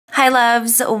Hi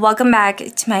loves, welcome back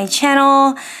to my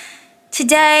channel.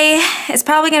 Today it's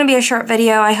probably going to be a short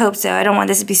video. I hope so. I don't want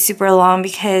this to be super long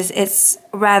because it's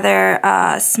rather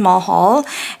a small haul.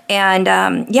 And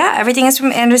yeah, everything is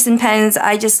from Anderson Pens.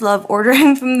 I just love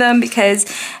ordering from them because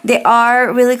they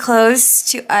are really close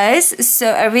to us. So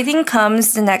everything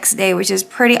comes the next day, which is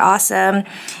pretty awesome.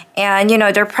 And you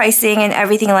know, their pricing and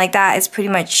everything like that is pretty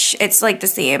much, it's like the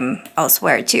same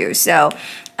elsewhere too. So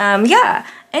yeah,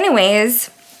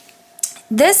 anyways,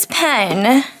 this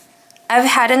pen I've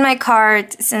had in my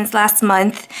cart since last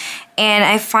month, and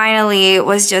I finally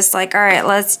was just like, all right,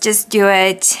 let's just do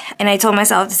it. And I told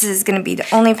myself this is gonna be the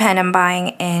only pen I'm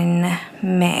buying in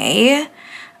May.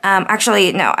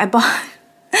 Actually, no, I bought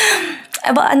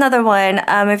another one.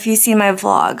 If you see my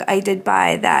vlog, I did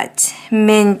buy that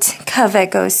mint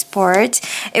xoxo Sport.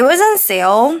 It was on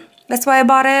sale. That's why I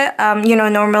bought it. You know,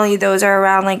 normally those are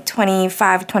around like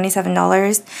 $25,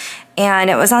 $27. And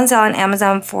it was on sale on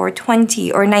Amazon for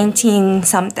 20 or 19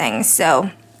 something. So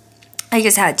I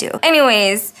just had to.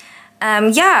 Anyways,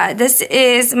 yeah, this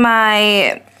is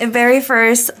my very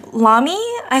first LAMY.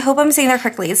 I hope I'm saying that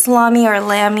correctly. It's LAMY or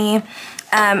LAMY.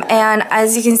 And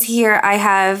as you can see here, I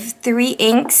have 3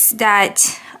 inks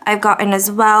that I've gotten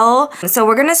as well. So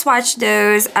we're gonna swatch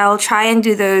those. I'll try and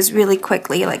do those really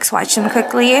quickly, like swatch them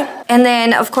quickly. And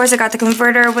then of course I got the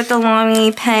converter with the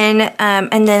LAMY pen,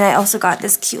 and then I also got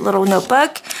this cute little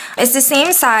notebook. It's the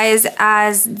same size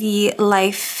as the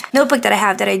Life notebook that I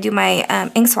have that I do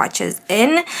my ink swatches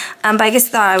in, but I just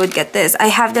thought I would get this. I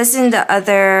have this in the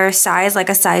other size, like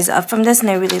a size up from this,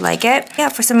 and I really like it. Yeah,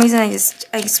 for some reason I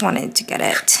just wanted to get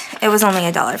it. It was only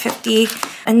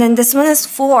 $1.50. And then this one is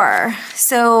 $4.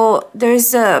 So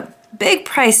there's a big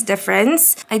price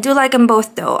difference. I do like them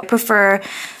both though. I prefer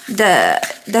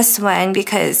this one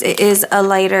because it is a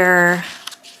lighter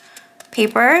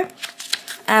paper.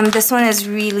 This one is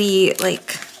really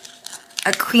like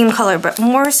a cream color, but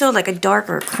more so like a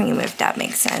darker cream, if that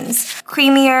makes sense.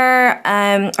 Creamier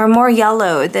or more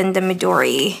yellow than the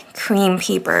Midori cream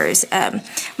papers.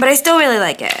 But I still really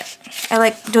like it. I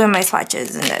like doing my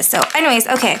swatches in this. So anyways,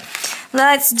 okay,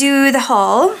 let's do the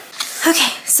haul.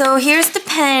 Okay, so here's the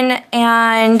pen,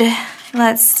 and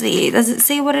let's see, does it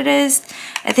say what it is?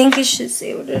 I think it should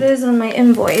say what it is on my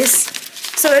invoice.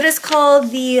 So it is called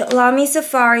the LAMY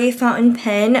Safari Fountain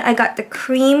Pen. I got the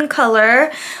cream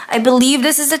color. I believe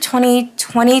this is a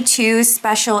 2022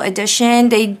 special edition.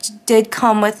 They did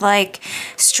come with like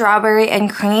strawberry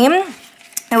and cream.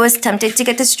 I was tempted to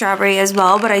get the strawberry as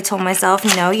well, but I told myself,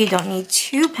 no, you don't need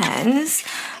 2 pens.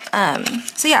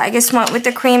 So yeah, I just went with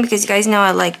the cream because you guys know I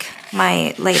like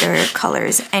my lighter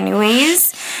colors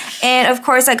anyways. And of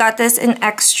course I got this in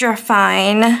extra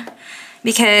fine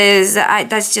because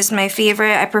that's just my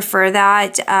favorite. I prefer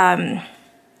that. You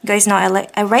guys know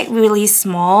I write really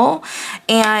small,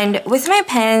 and with my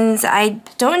pens I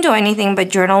don't do anything but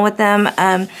journal with them.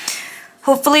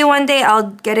 Hopefully one day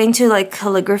I'll get into like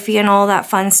calligraphy and all that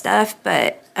fun stuff,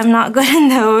 but I'm not good in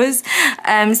those.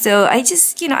 So I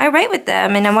just, you know, I write with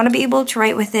them, and I want to be able to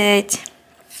write with it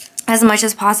as much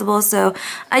as possible. So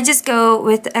I just go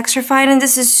with the extra fine, and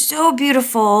this is so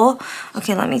beautiful.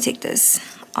 Okay, let me take this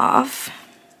off.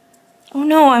 Oh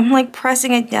no, I'm like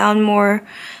pressing it down more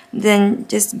than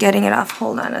just getting it off.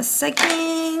 Hold on a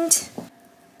second.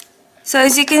 So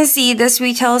as you can see, this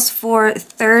retails for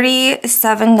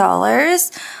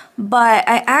 $37, but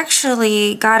I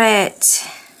actually got it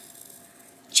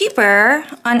cheaper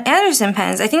on Anderson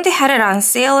Pens. I think they had it on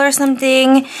sale or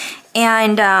something,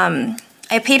 and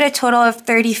I paid a total of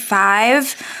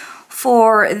 $35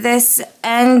 for this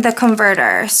and the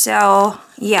converter. So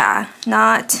yeah,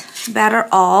 not bad at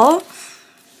all.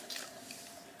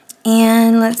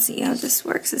 And let's see how this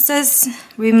works. It says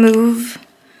remove.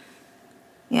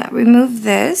 Yeah, remove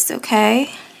this, okay.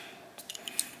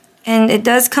 And it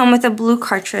does come with a blue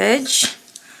cartridge.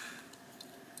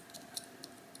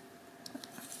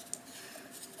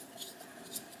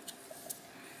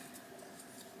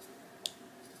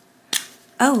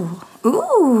 Oh,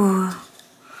 ooh.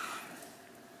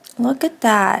 Look at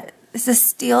that. It's a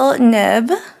steel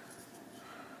nib.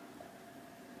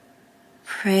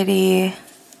 Pretty.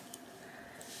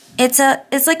 It's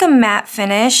like a matte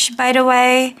finish, by the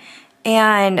way.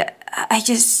 And I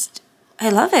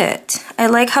love it. I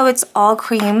like how it's all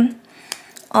cream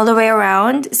all the way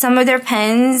around. Some of their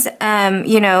pens,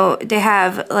 you know, they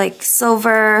have like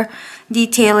silver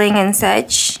detailing and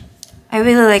such. I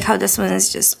really like how this one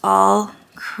is just all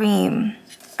cream.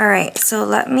 All right, so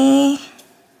how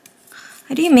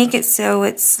do you make it so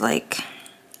it's like,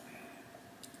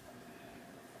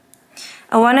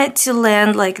 I want it to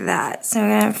land like that. So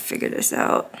I'm gonna figure this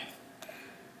out.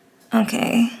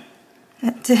 Okay,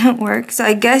 That didn't work. So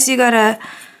I guess you gotta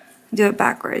do it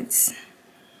backwards.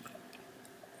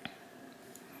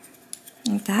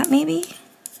 Like that maybe?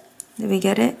 Did we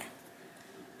get it?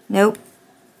 Nope.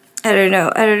 I don't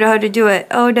know. I don't know how to do it.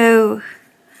 Oh no.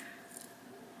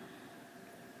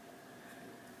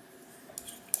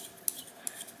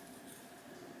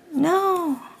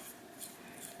 No.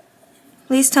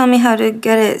 Please tell me how to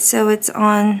get it so it's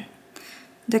on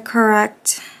the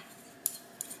correct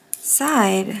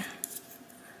side.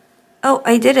 Oh,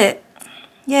 I did it.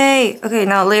 Yay. Okay,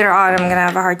 now later on I'm gonna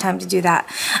have a hard time to do that.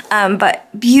 But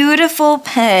beautiful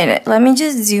pen. Let me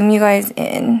just zoom you guys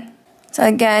in. So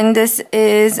again, this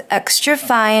is extra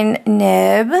fine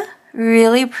nib.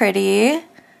 Really pretty.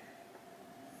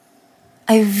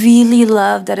 I really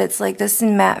love that it's like this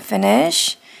matte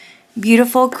finish.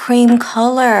 Beautiful cream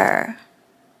color.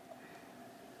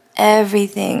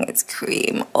 Everything is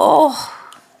cream. Oh.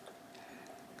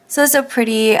 So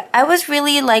pretty. I was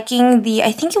really liking the,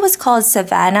 I think it was called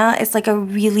Savannah. It's like a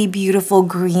really beautiful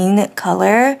green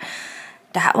color.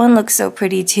 That one looks so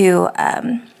pretty too.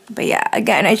 But yeah,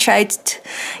 again, I tried to,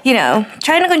 you know,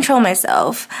 trying to control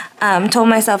myself. Told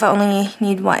myself I only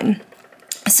need one.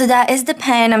 So that is the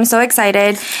pen. I'm so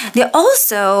excited. They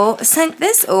also sent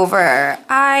this over.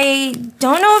 I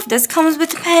don't know if this comes with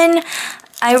the pen.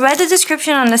 I read the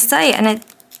description on the site and it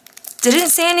didn't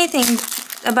say anything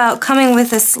about coming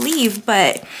with a sleeve,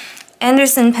 but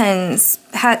Anderson Pens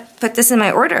had put this in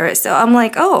my order. So I'm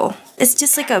like, oh, it's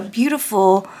just like a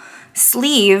beautiful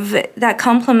sleeve that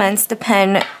complements the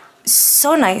pen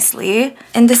so nicely.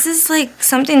 And this is like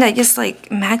something that just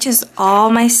like matches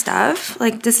all my stuff.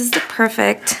 Like this is the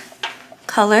perfect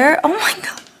color. Oh my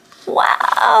god.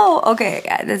 Wow. Okay,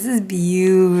 yeah, this is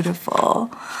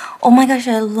beautiful. Oh my gosh,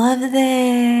 I love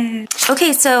this.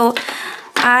 Okay, so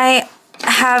I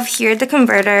have here the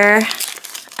converter.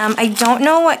 I don't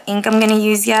know what ink I'm gonna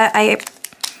use yet. I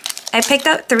picked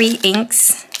out 3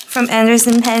 inks from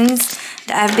Anderson Pens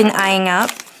that I've been eyeing up.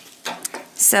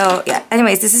 So yeah,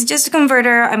 anyways, this is just a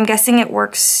converter. I'm guessing it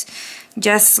works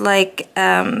just like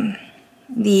the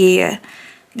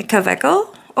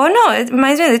Kaweco. Oh no, it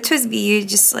reminds me of the Twisby. You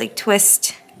just like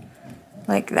twist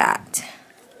like that.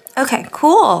 Okay,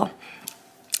 cool.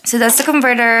 So that's the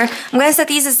converter. I'm gonna set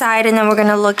these aside and then we're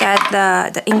gonna look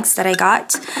at the inks that I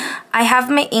got. I have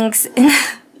my inks in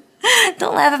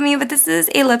don't laugh at me, but this is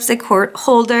a lipstick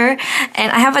holder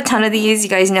and I have a ton of these. You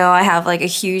guys know I have like a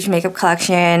huge makeup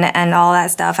collection and all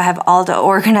that stuff. I have all the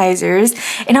organizers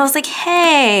and I was like,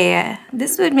 hey,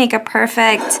 this would make a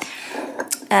perfect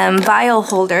vial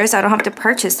holder so I don't have to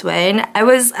purchase one. I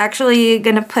was actually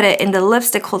gonna put it in the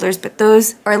lipstick holders, but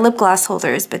those are lip gloss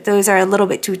holders, but those are a little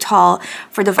bit too tall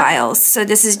for the vials. So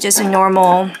this is just a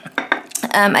normal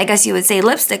I guess you would say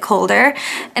lipstick holder,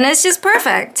 and it's just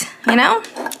perfect, you know?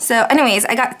 So anyways,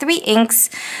 I got 3 inks.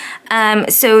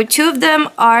 So 2 of them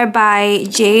are by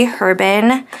J.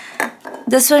 Herbin.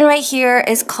 This one right here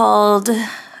is called,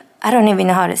 I don't even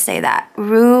know how to say that,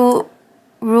 Rui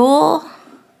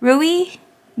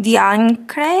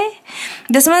Diancre.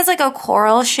 This one's like a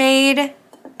coral shade,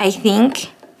 I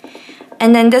think.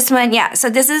 And then this one, yeah, so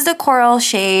this is the coral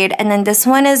shade, and then this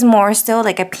one is more still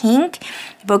like a pink,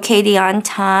 Bouquet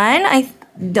d'Antan.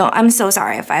 I'm so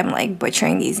sorry if I'm like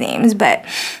butchering these names, but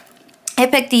I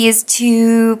picked these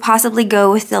to possibly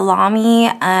go with the LAMY.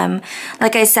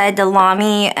 Like I said, the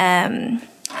LAMY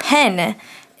pen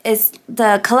is,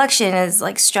 the collection is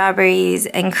like strawberries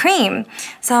and cream.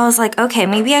 So I was like, okay,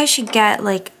 maybe I should get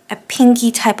like a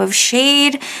pinky type of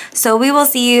shade. So we will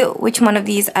see which one of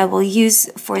these I will use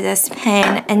for this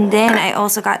pen. And then I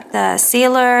also got the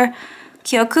Sailor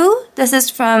Kyoku. This is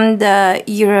from the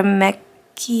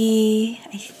Urumeki,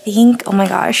 I think. Oh my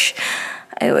gosh,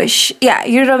 I wish. Yeah,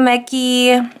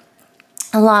 Urumeki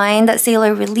line that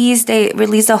Sailor released. They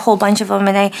released a whole bunch of them,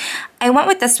 and I went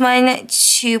with this one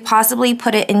to possibly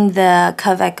put it in the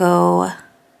Kaweco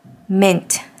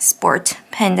Mint Sport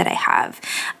pen that I have,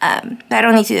 but I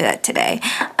don't need to do that today.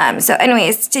 So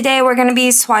anyways, today we're gonna be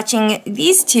swatching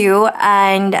these 2,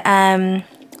 and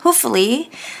hopefully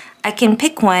I can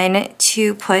pick one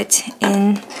to put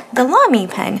in the LAMY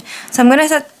pen. So I'm gonna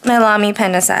set my LAMY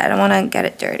pen aside. I don't wanna get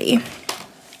it dirty.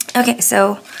 Okay,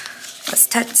 so let's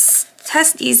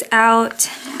test these out.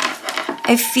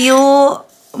 I feel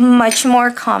much more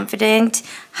confident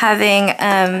having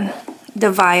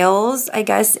the vials, I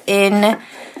guess, in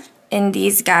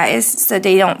these guys so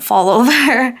they don't fall over.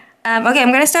 Okay, I'm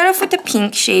gonna start off with the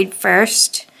pink shade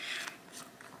first.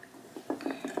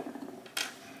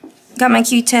 Got my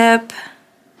Q-tip.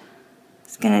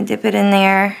 Just gonna dip it in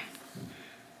there.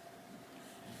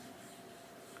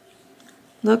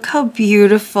 Look how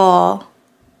beautiful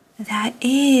that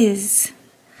is.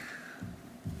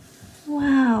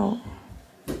 Wow.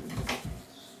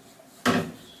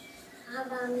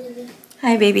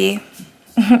 Hi, baby.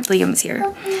 Liam's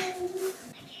here.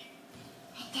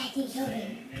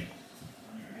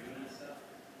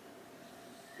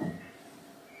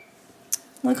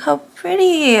 Look how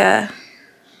pretty.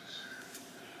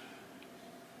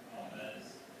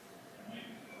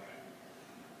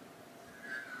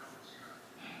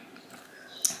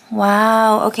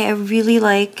 Wow. Okay, I really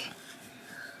like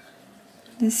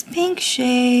this pink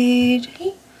shade.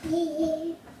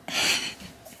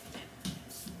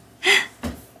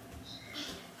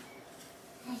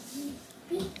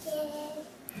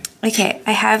 Okay,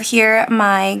 I have here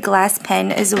my glass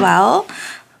pen as well.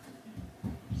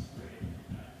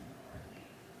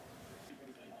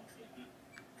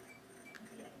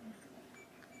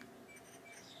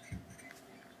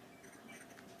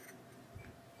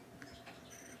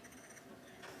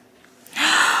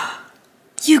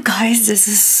 You guys, this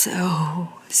is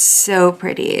so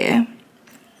pretty.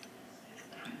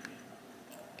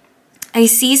 I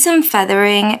see some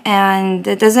feathering and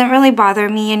it doesn't really bother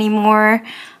me anymore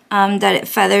that it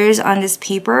feathers on this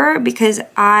paper, because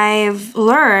I've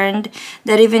learned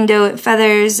that even though it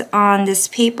feathers on this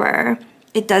paper,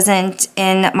 it doesn't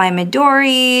in my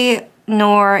Midori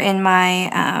nor in my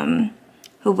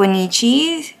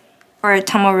Hobonichi or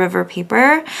Tomo River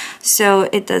paper, so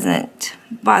it doesn't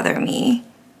bother me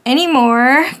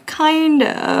anymore, kind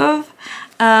of.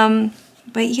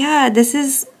 But yeah, this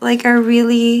is like a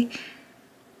really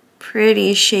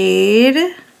pretty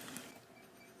shade.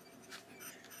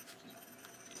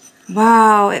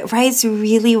 Wow, it writes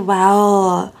really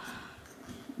well.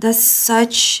 That's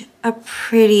such a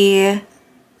pretty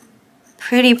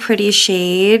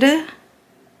shade.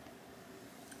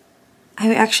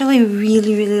 I actually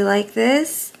really like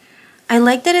this. I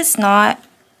like that it's not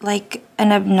like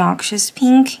an obnoxious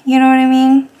pink, you know what I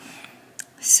mean?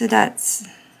 So that's,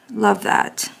 love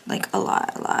that, like a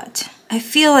lot. I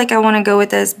feel like I want to go with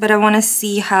this, but I want to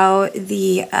see how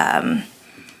the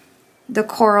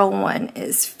coral one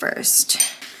is first.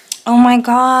 Oh my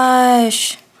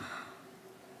gosh.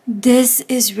 This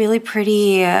is really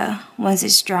pretty once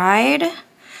it's dried.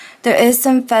 There is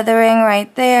some feathering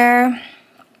right there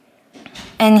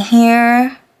and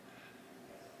here.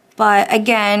 But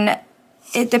again,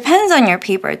 it depends on your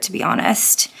paper, to be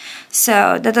honest.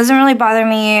 So that doesn't really bother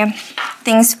me.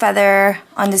 Things feather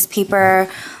on this paper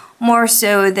more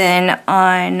so than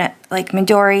on like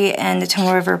Midori and the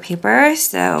Tomo River paper.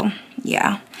 So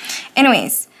yeah.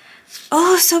 Anyways,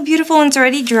 oh, so beautiful, and it's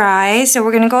already dry. So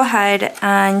we're gonna go ahead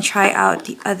and try out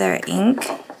the other ink.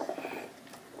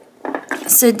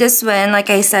 So this one, like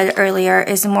I said earlier,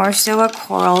 is more so a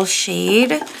coral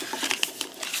shade.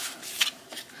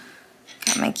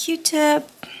 Got my Q-tip.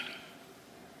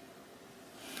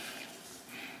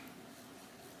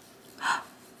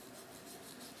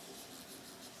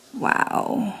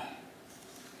 Wow.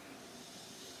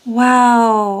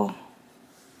 Wow.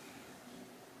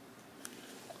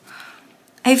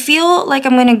 I feel like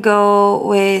I'm gonna go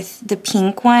with the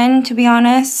pink one, to be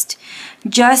honest,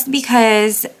 just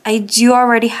because I do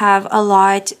already have a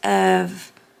lot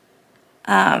of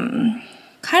kind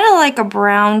of like a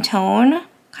brown tone,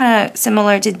 kind of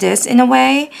similar to this in a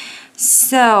way.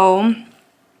 So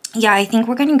yeah, I think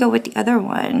we're gonna go with the other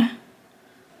one.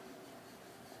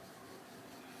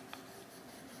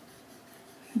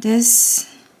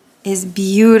 This is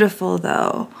beautiful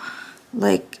though,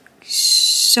 like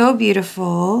so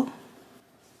beautiful.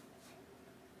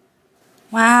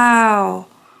 Wow.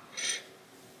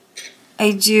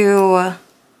 I do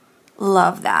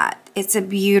love that. It's a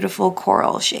beautiful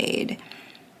coral shade.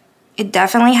 It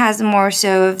definitely has more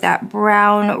so of that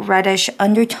brown reddish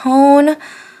undertone.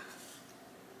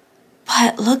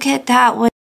 But look at that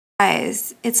one,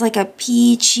 guys. It's like a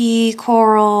peachy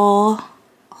coral.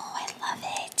 Oh, I love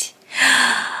it.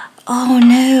 Oh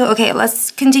no. Okay,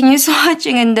 let's continue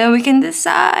swatching and then we can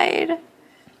decide.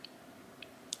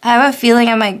 I have a feeling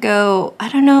I might go, I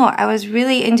don't know, I was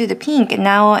really into the pink and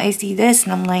now I see this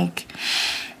and I'm like,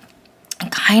 I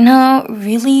kind of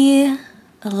really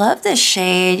love this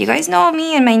shade. You guys know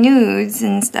me and my nudes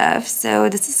and stuff, so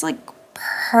this is like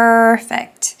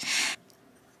perfect.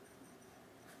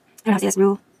 I don't know how to say this,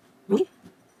 Ruby?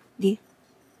 D?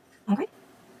 Okay.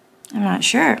 I'm not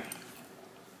sure.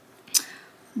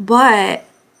 But,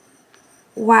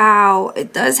 wow,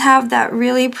 it does have that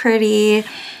really pretty,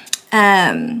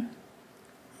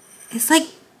 it's like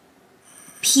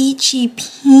peachy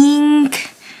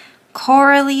pink,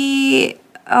 corally.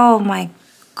 Oh my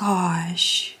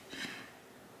gosh.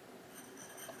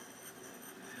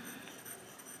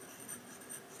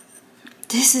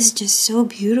 this is just so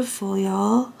beautiful,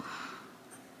 y'all.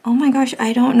 Oh my gosh,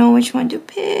 I don't know which one to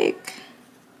pick.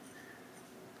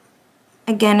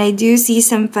 Again, I do see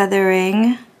some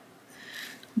feathering,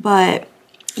 but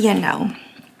you know,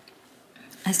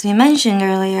 as we mentioned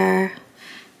earlier,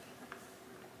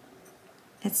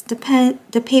 it's the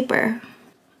paper.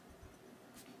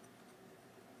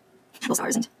 Little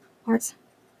stars and hearts.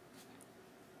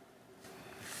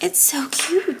 It's so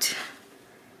cute.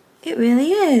 It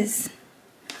really is.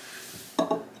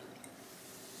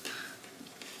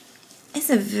 It's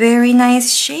a very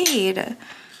nice shade.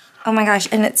 Oh my gosh,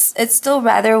 and it's still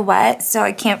rather wet, so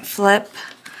I can't flip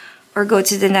or go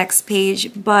to the next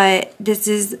page, but this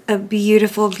is a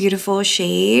beautiful, beautiful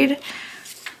shade.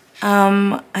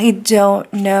 I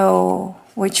don't know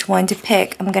which one to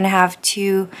pick. I'm gonna have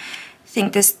to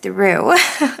think this through.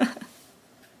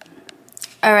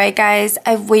 Alright guys,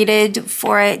 I've waited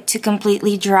for it to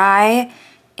completely dry,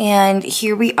 and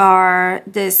here we are.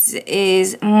 This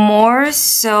is more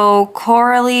so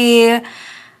corally,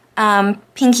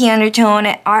 pinky undertone.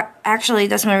 Actually,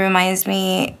 this one reminds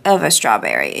me of a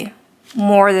strawberry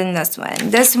more than this one.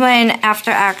 This one,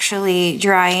 after actually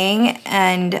drying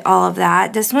and all of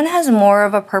that, this one has more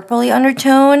of a purpley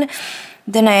undertone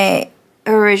than I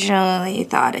originally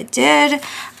thought it did.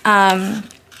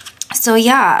 So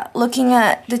yeah, looking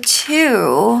at the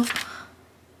two,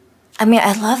 I mean,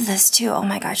 I love this too. Oh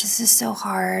my gosh, this is so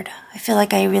hard. I feel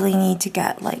like I really need to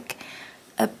get like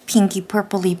a pinky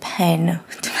purpley pen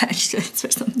to match this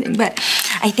or something. But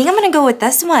I think I'm gonna go with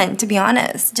this one, to be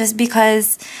honest, just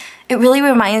because it really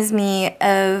reminds me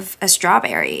of a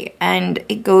strawberry, and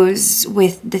it goes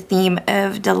with the theme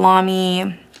of the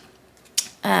LAMY,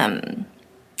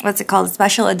 what's it called,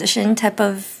 special edition type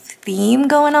of theme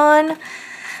going on.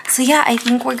 So yeah, I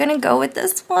think we're gonna go with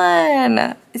this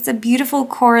one. It's a beautiful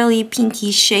corally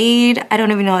pinky shade. I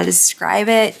don't even know how to describe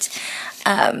it.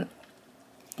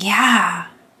 Yeah,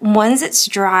 once it's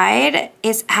dried,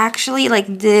 it's actually like,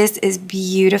 this is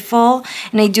beautiful,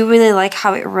 and I do really like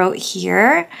how it wrote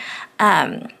here.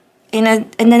 And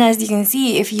then as you can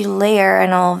see, if you layer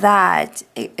and all of that,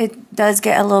 it does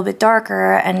get a little bit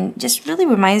darker and just really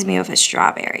reminds me of a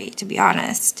strawberry, to be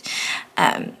honest.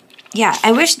 Yeah,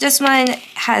 I wish this one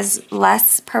has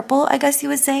less purple, I guess you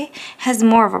would say. Has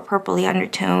more of a purpley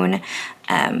undertone.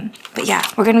 But yeah,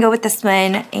 we're gonna go with this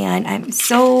one, and I'm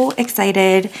so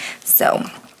excited. So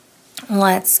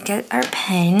let's get our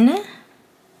pen.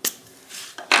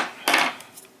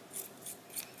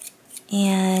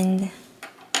 And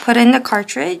put in the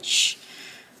cartridge.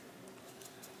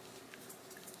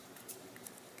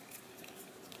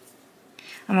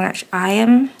 Oh my gosh, I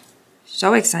am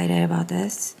so excited about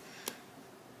this.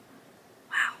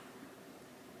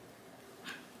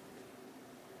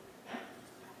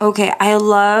 Okay, I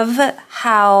love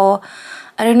how,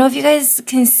 I don't know if you guys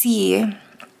can see, and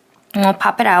I'll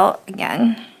pop it out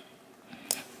again.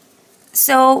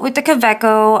 So with the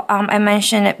Kaweco, I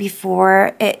mentioned it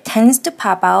before, it tends to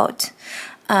pop out,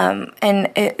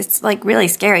 and it's like really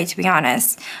scary, to be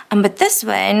honest. But this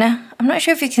one, I'm not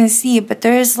sure if you can see, but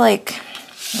there's like,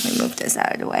 let me move this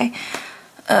out of the way.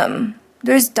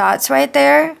 There's dots right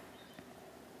there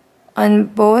on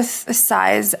both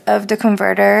sides of the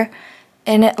converter,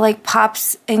 and it like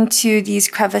pops into these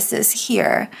crevices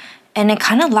here, and it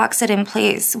kind of locks it in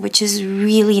place, which is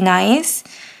really nice.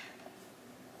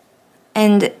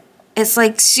 And it's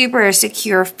like super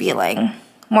secure feeling,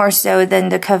 more so than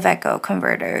the Kaweco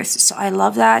converters. So I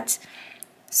love that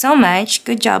so much.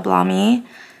 Good job, LAMY.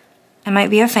 I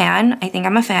might be a fan. I think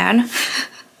I'm a fan.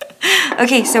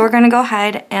 Okay, so we're gonna go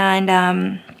ahead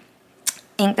and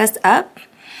ink this up.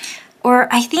 Or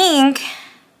I think,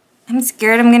 I'm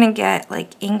scared I'm gonna get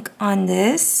like ink on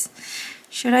this.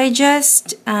 Should I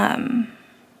just, no,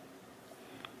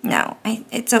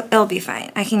 it'll be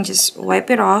fine. I can just wipe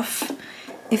it off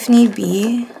if need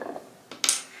be.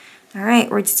 All right,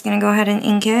 we're just gonna go ahead and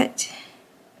ink it.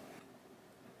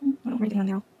 Where's it on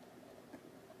there?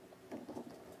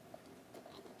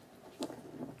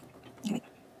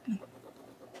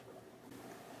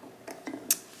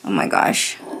 Oh my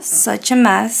gosh, such a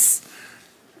mess.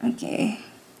 Okay.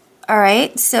 All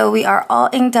right, so we are all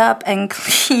inked up and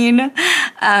clean.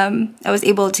 I was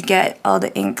able to get all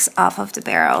the inks off of the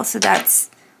barrel, so that's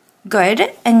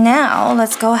good. And now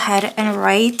let's go ahead and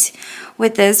write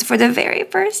with this for the very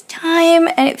first time,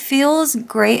 and it feels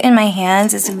great in my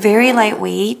hands. It's very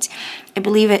lightweight. I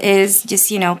believe it is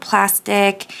just, you know,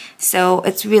 plastic, so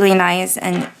it's really nice,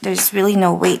 and there's really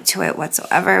no weight to it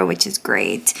whatsoever, which is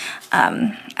great.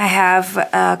 I have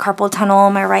a carpal tunnel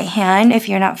on my right hand, if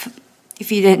you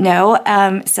didn't know,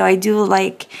 so I do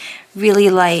like really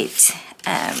light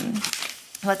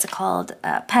what's it called,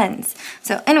 pens.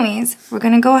 So anyways, we're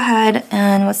gonna go ahead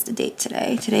and what's the date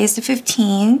today? Today is the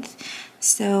 15th.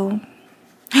 So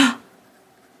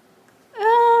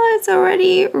it's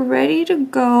already ready to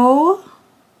go. Oh,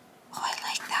 I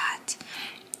like that.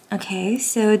 Okay,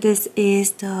 so this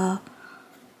is the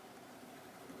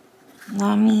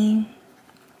LAMY.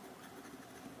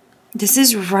 This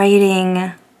is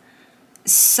writing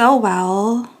so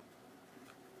well.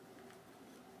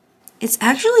 It's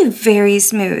actually very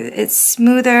smooth. It's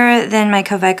smoother than my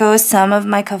xoxos. Some of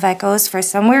my xoxos, for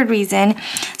some weird reason,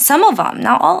 some of them,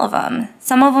 not all of them,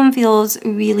 some of them feels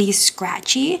really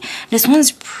scratchy. This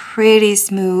one's pretty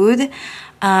smooth.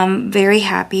 Very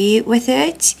happy with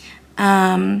it.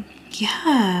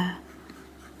 Yeah.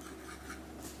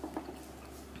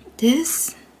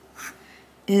 This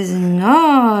is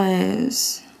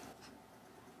nice.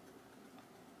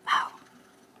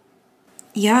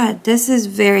 Yeah, this is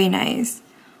very nice.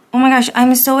 Oh my gosh,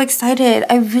 I'm so excited.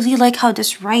 I really like how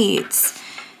this writes.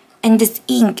 And this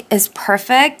ink is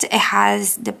perfect. It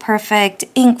has the perfect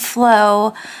ink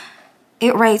flow.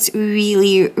 It writes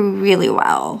really, really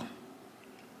well.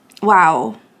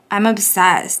 Wow, I'm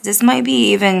obsessed. This might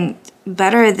be even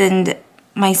better than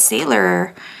my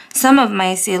Sailor, some of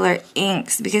my Sailor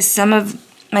inks, because some of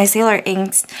my Sailor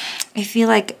inks, I feel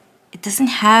like it doesn't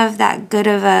have that good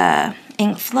of a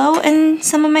ink flow in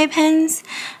some of my pens.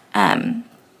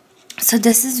 So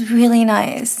this is really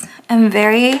nice. I'm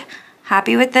very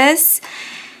happy with this.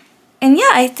 And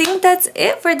yeah, I think that's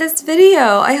it for this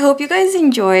video. I hope you guys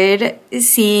enjoyed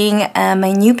seeing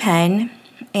my new pen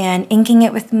and inking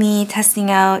it with me,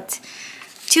 testing out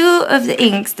two of the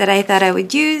inks that I thought I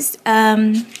would use.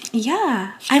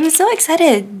 Yeah, I'm so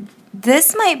excited.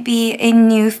 This might be a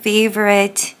new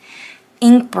favorite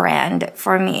ink brand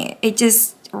for me. It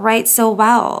just writes so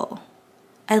well.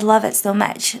 I love it so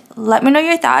much. Let me know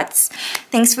your thoughts.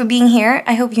 Thanks for being here.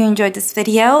 I hope you enjoyed this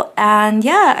video. And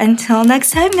yeah, until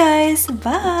next time, guys.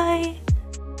 Bye.